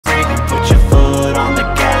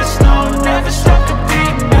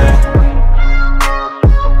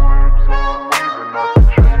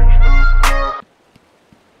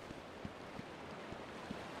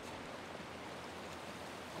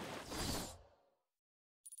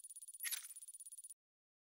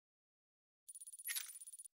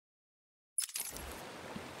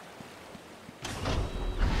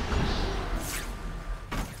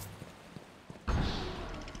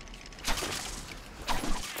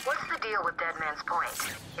deal with Dead Man's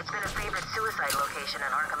Point. It's been a favorite suicide location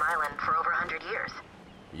on Arkham Island for over 100 years.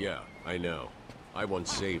 Yeah, I know. I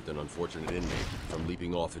once saved an unfortunate inmate from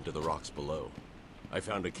leaping off into the rocks below. I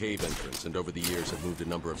found a cave entrance and over the years have moved a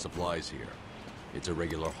number of supplies here. It's a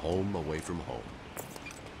regular home away from home.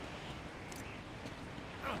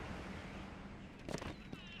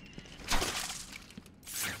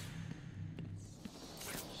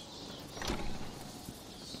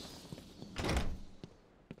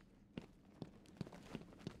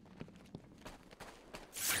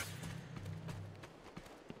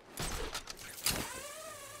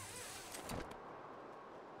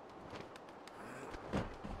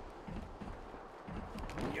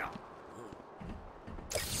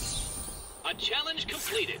 A challenge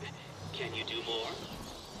completed. Can you do more?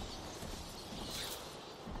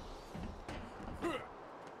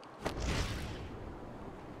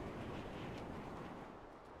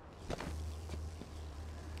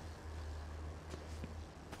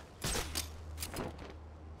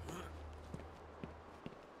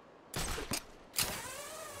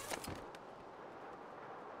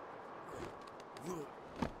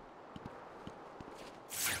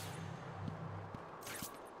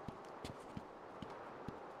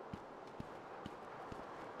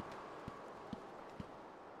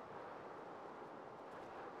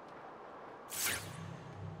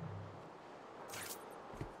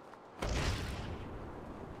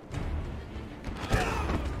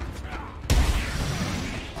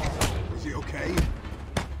 Is he okay?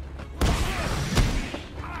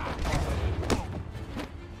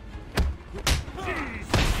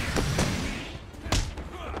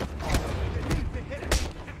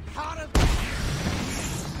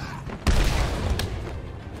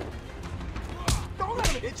 Don't let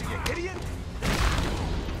him hit you, you idiot!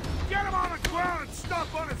 Get him on the ground and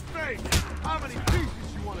stomp on his face! How many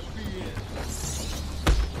pieces you want to be in?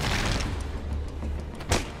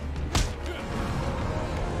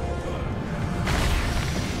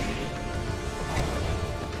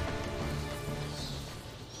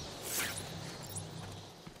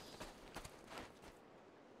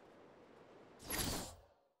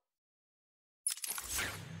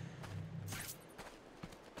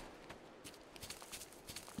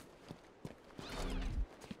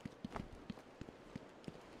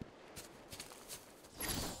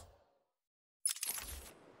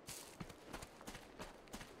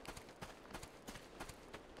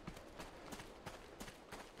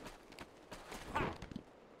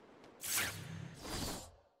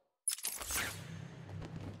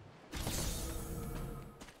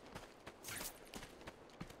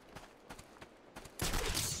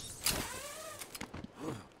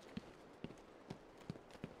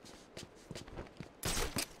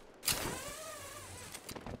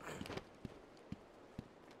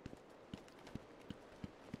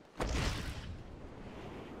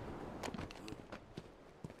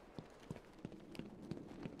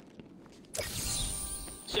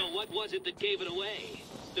 So what was it that gave it away?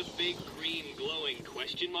 The big green glowing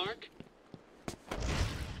question mark?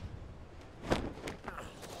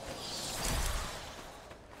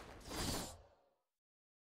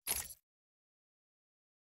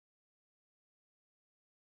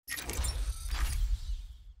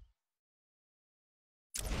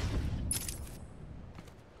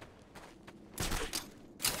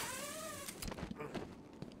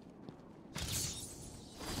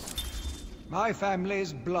 My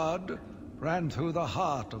family's blood ran through the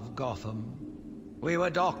heart of Gotham. We were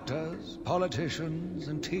doctors, politicians,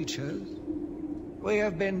 and teachers. We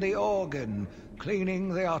have been the organ cleaning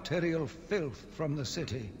the arterial filth from the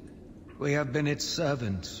city. We have been its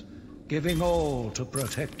servants, giving all to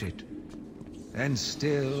protect it. And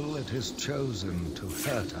still it has chosen to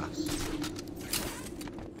hurt us.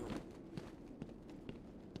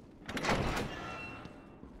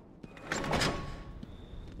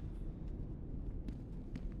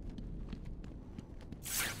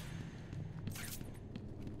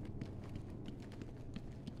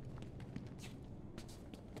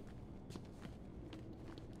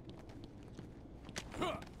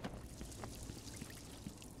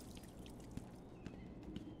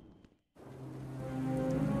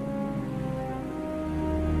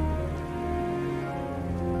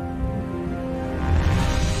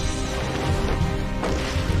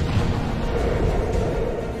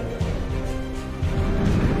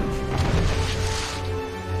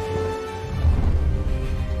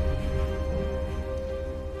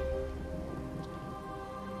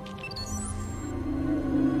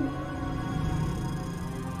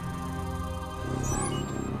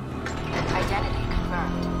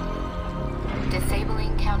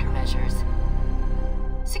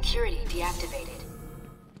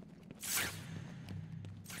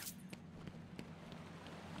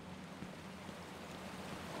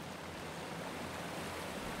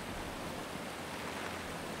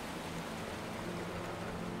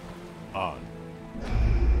 On.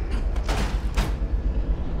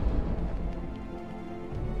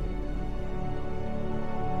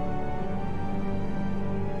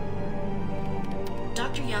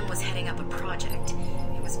 Dr. Young was heading up a project.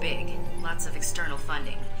 It was big, lots of external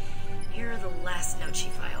funding. Here are the last notes she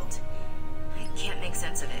filed. I can't make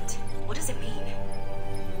sense of it. What does it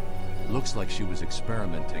mean? Looks like she was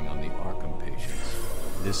experimenting on the ARKHAM patients.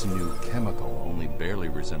 This new chemical only barely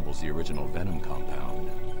resembles the original venom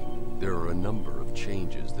compound. There are a number of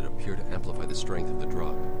changes that appear to amplify the strength of the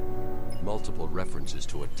drug. Multiple references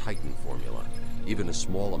to a Titan formula. Even a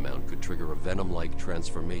small amount could trigger a venom-like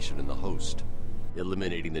transformation in the host,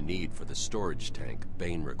 eliminating the need for the storage tank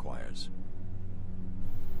BANE requires.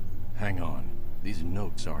 Hang on. These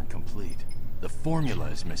notes aren't complete. The formula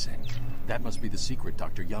is missing. That must be the secret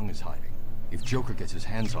Dr. Young is hiding. If Joker gets his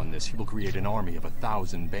hands on this, he will create an army of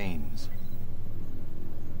 1,000 Banes.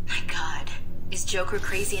 My God. Is Joker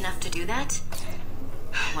crazy enough to do that?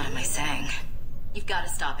 What am I saying? You've got to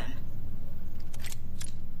stop him.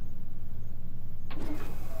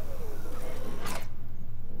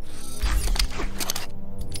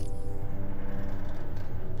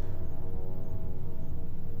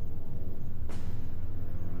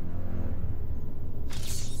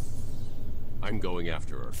 I'm going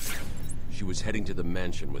after her. She was heading to the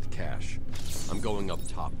mansion with cash. I'm going up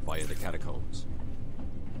top via the catacombs.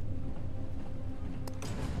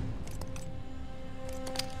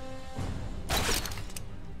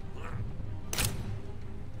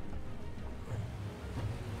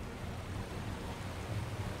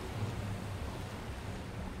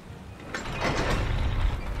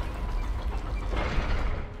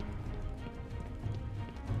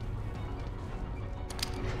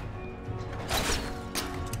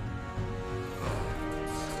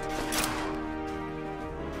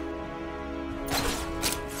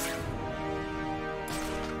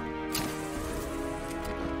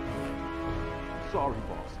 Sorry,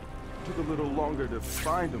 boss. Took a little longer to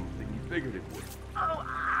find them than you figured it would. Oh,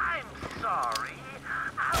 I'm sorry.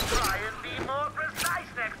 I'll try and be more precise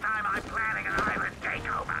next time I'm planning an island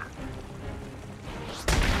takeover.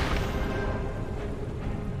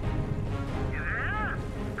 You there?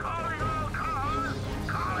 Calling all cars!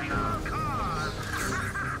 Calling all cars!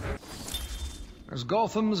 As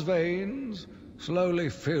Gotham's veins slowly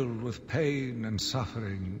filled with pain and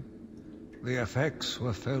suffering, the effects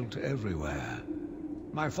were felt everywhere.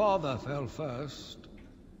 My father fell first,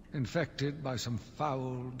 infected by some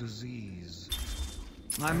foul disease.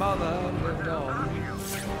 My mother lived on,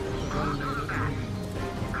 but only in a dream.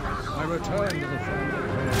 I returned to the family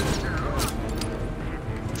home,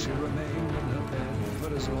 for she remained in her bed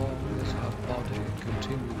for as long as her body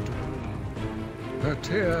continued to breathe. Her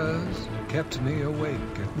tears kept me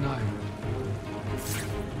awake at night.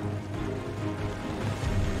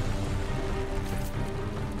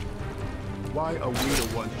 Why are we the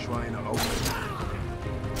ones trying to open?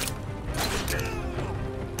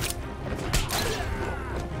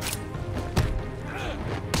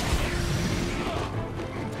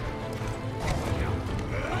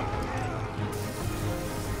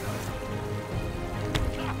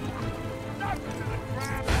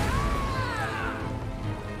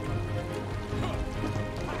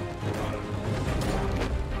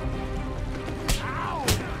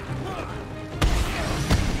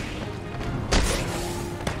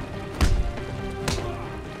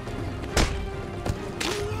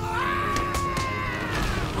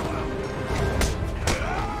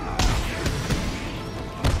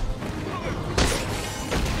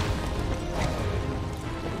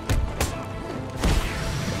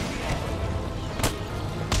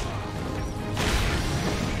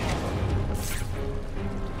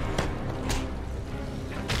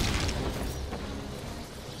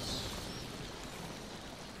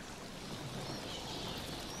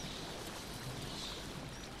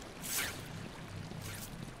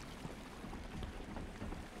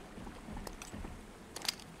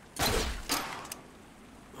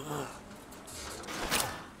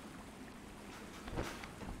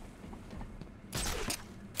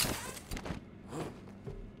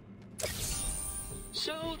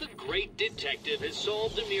 So the great detective has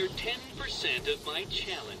solved a mere 10% of my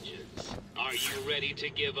challenges. Are you ready to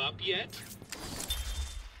give up yet? Is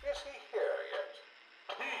he here yet?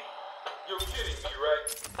 You're kidding me, right?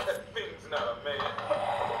 That thing's not a man.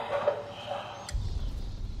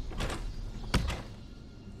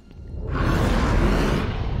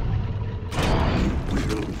 I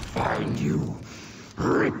will find you.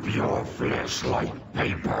 Rip your flesh like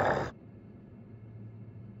paper.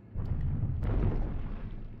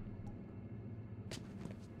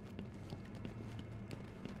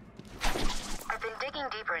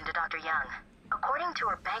 Looking deeper into Dr. Young. According to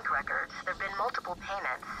her bank records, there have been multiple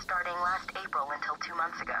payments starting last April until 2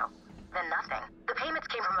 months ago. Then nothing. The payments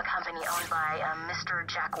came from a company owned by Mr.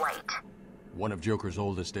 Jack White. One of Joker's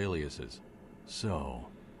oldest aliases. So,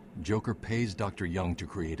 Joker pays Dr. Young to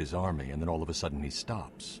create his army, and then all of a sudden he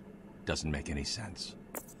stops. Doesn't make any sense.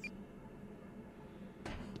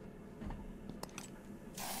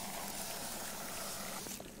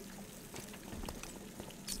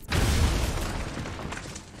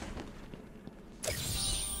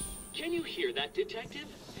 Can you hear that, Detective?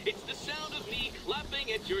 It's the sound of me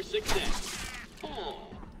clapping at your success. Oh,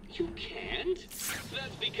 you can't?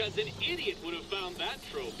 That's because an idiot would have found that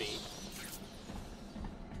trophy.